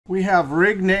We have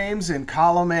rig names in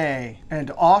column A and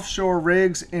offshore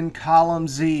rigs in column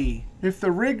Z. If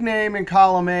the rig name in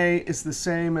column A is the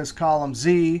same as column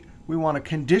Z, we want to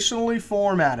conditionally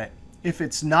format it. If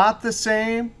it's not the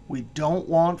same, we don't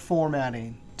want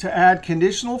formatting. To add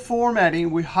conditional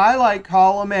formatting, we highlight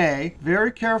column A,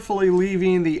 very carefully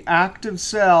leaving the active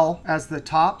cell as the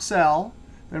top cell.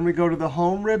 Then we go to the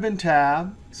Home Ribbon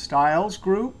tab, Styles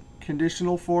Group,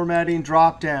 Conditional Formatting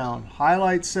dropdown,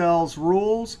 highlight cells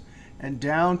rules, and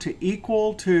down to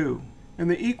equal to. In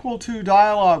the equal to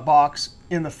dialog box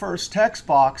in the first text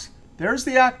box, there's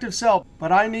the active cell,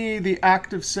 but I need the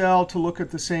active cell to look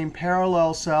at the same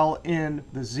parallel cell in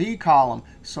the Z column.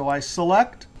 So I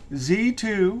select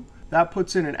Z2. That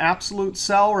puts in an absolute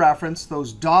cell reference.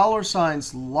 Those dollar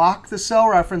signs lock the cell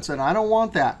reference, and I don't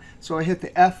want that. So I hit the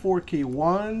F4 key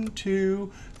 1,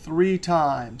 2, 3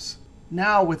 times.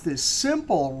 Now with this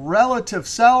simple relative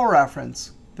cell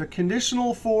reference, the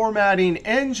conditional formatting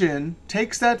engine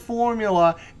takes that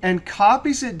formula and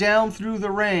copies it down through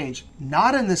the range,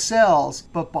 not in the cells,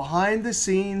 but behind the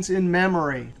scenes in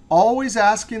memory. Always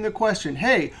asking the question,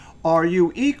 hey, are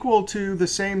you equal to the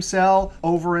same cell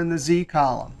over in the Z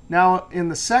column? Now, in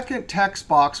the second text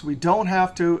box, we don't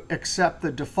have to accept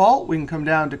the default. We can come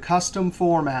down to Custom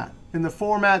Format. In the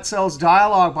Format Cells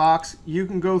dialog box, you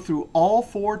can go through all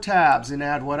 4 tabs and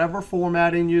add whatever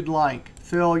formatting you'd like.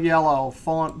 Fill yellow,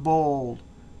 font bold,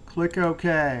 click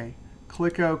OK,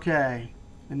 click OK.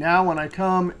 And now when I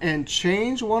come and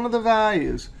change one of the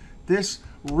values, this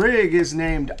rig is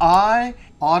named I.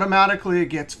 Automatically, it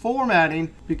gets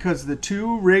formatting because the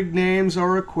 2 rig names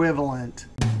are equivalent.